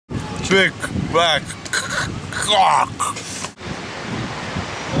big black cock.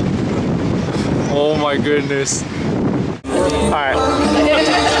 Oh my goodness. Alright.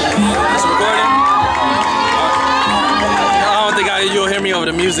 It's recording. I don't think you'll hear me over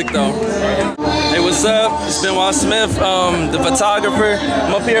the music though. Hey, what's up? It's Benoit Smith, the photographer.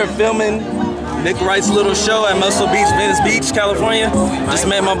 I'm up here filming Nick Wright's little show at Muscle Beach, Venice Beach, California. Just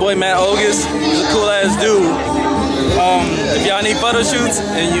met my boy Matt Ogus. He's a cool ass dude. If y'all need photo shoots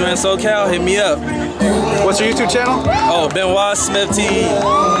and you in SoCal, hit me up. What's your YouTube channel? Oh, BenoitSmithTv.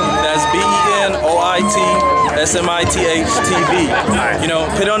 That's BenoitSmithTV. You know,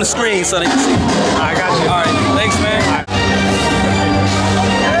 put it on the screen so they can see. I got you. All right, thanks, man.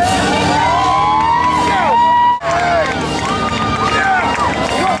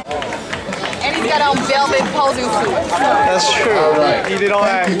 And he's got on velvet posing suit. That's true. All right. He did all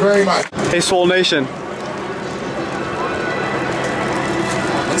that. Thank you very much. Hey, Swole Nation.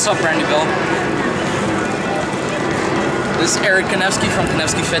 What's up, Brandyville? This is Eric Kanevsky from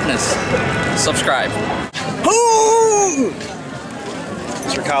Kanevsky Fitness. Subscribe.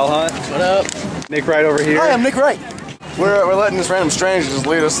 Mr. Kyle Hunt. What up? Nick Wright over here. Hi, I'm Nick Wright. We're letting this random stranger just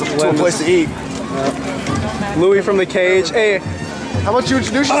lead us to a place to eat. Louis from the Cage. Hey, How about you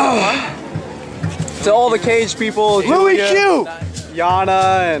introduce yourself? to all the Cage people. Louis Julia, Q!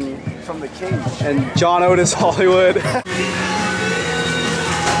 Yana and From the Cage. and John Otis Hollywood.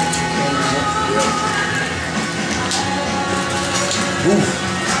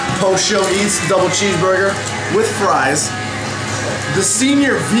 Post-show eats double cheeseburger with fries. The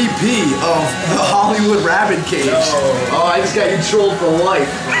senior VP of the Hollywood Rabbit Cage. Oh, I just got you trolled for life.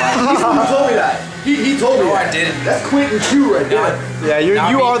 He told me that. He told me that. I didn't. That's Quentin Q right there. Yeah,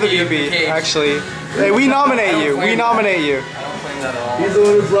 you are the VP of VP, Cage. actually. Hey, we nominate you. We nominate you. He's the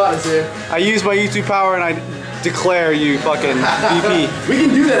one who brought us here. I use my YouTube power and I declare you fucking VP. We can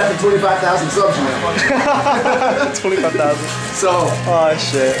do that after 25,000 subs. 25,000. So, Oh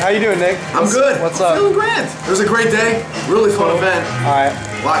shit. How you doing, Nick? I'm good. What's up? Feeling grand. It was a great day. Really fun event. Alright.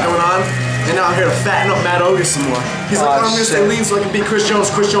 A lot going on. And now I'm here to fatten up Matt Ogus some more. He's like, I'm gonna stay lean so I can beat Chris Jones.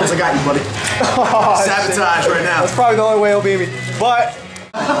 Chris Jones, I got you, buddy. Sabotage right now. That's probably the only way he'll beat me. But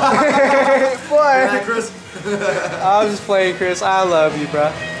Yeah, Chris. I'm just playing, Chris. I love you,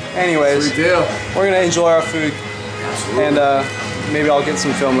 bro. Anyways, Sweet deal. we're gonna enjoy our food. Absolutely. And maybe I'll get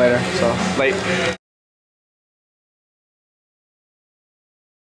some film later. So late.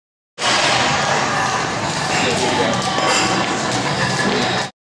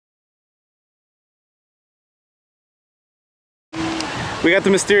 We got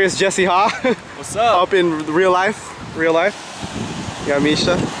the mysterious Jesse Ha. What's up? Up in real life. Real life. You got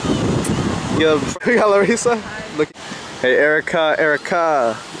Mischa. We got Larissa. Look. Hey,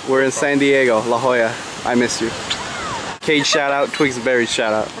 Erica. We're in San Diego, La Jolla. I miss you. Cage shout out, Twigs and Berries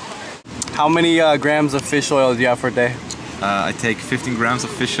shout out. How many grams of fish oil do you have for a day? I take 15 grams of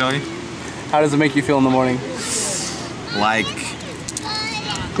fish oil. How does it make you feel in the morning? Like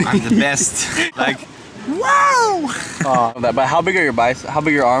I'm the best. Like wow. But how big are your biceps? How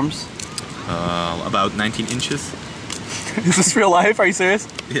big are your arms? About 19 inches. Is this real life? Are you serious?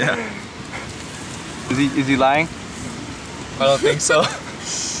 Yeah. Is he lying? I don't think so.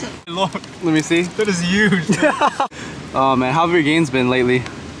 Let me see. That is huge. Oh man, how have your gains been lately?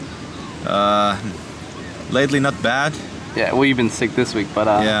 Lately not bad. Yeah, well you've been sick this week, but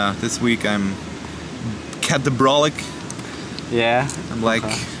Yeah, this week I'm catabolic. Yeah. I'm like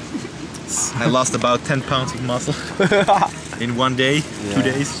I lost about 10 pounds of muscle in one day, 2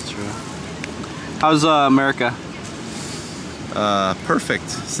 days. That's true. How's America? Perfect.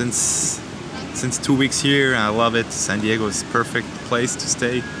 Since 2 weeks here, I love it. San Diego is a perfect place to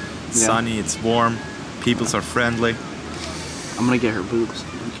stay. It's sunny, it's warm, peoples are friendly. I'm gonna get her boobs.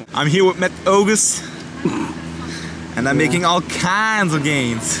 Okay. I'm here with Matt Ogus, and I'm making all kinds of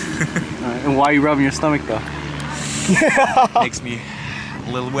gains. Alright, and why are you rubbing your stomach though? Makes me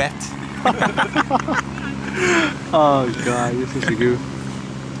a little wet. Oh god, you're such a goof.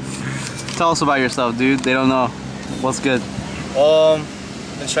 Tell us about yourself, dude. They don't know. What's good?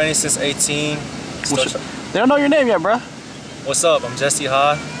 Been training since 18. They don't know your name yet, bro. What's up? I'm Jesse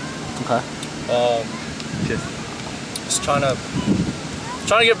Ha. Okay. Just trying to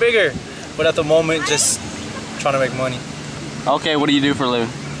get bigger, but at the moment just trying to make money. Okay, what do you do for a living?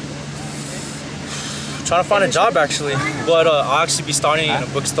 Trying to find a job actually, but I'll actually be starting in a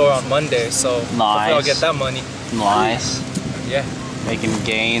bookstore on Monday, so hopefully I'll get that money. Nice. Yeah. Making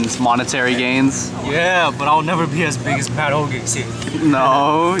gains, monetary gains. Yeah, but I'll never be as big as Matt Ogus.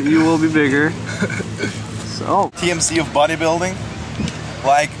 No, you will be bigger. So TMC of bodybuilding,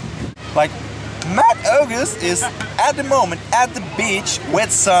 like Matt Ogus is at the moment at the beach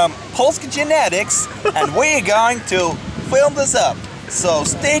with some Polska genetics, and we're going to film this up. So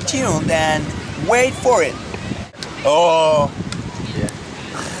stay tuned and wait for it. Oh,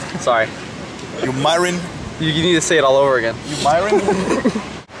 Sorry. you Myron? You need to say it all over again. You Myron?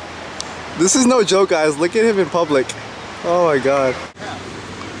 This is no joke, guys. Look at him in public. Oh my god.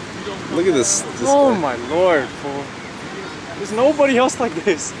 Look at this Oh guy. my lord, fool. There's nobody else like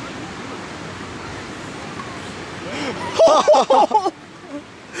this.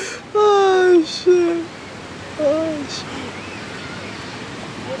 Oh shit. Oh shit.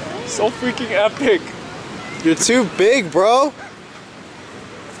 So freaking epic. You're too big, bro.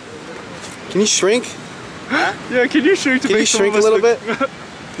 Can you shrink? Yeah, can you shrink to Can you make some shrink of a us little look- bit?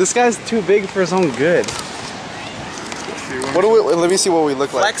 This guy's too big for his own good. What do we? Let me see what we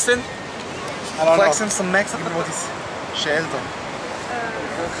look like. Flexing? I don't Flexing some Mexican with his shelter.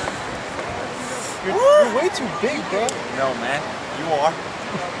 You're way too big, bro. No, man. You are.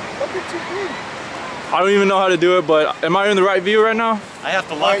 You're too big. I don't even know how to do it, but am I in the right view right now? I have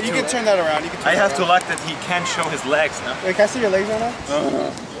to lock Alright, you can turn that around. You can turn I that have to around. lock that he can't show his legs now. Wait, can I see your legs right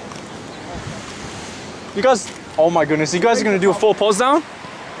now? You guys, oh my goodness, you guys are gonna do a full pose down?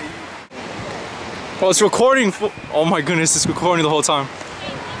 Oh, it's recording. Oh my goodness, it's recording the whole time.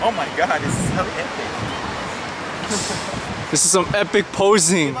 Oh my god, this is so epic. This is some epic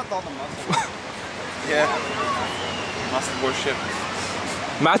posing. Yeah. Muscle worship.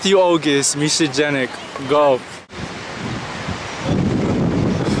 Matthew Ogus, Mischa Jenik, go.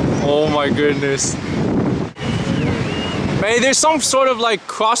 Oh my goodness. Hey, there's some sort of like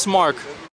cross mark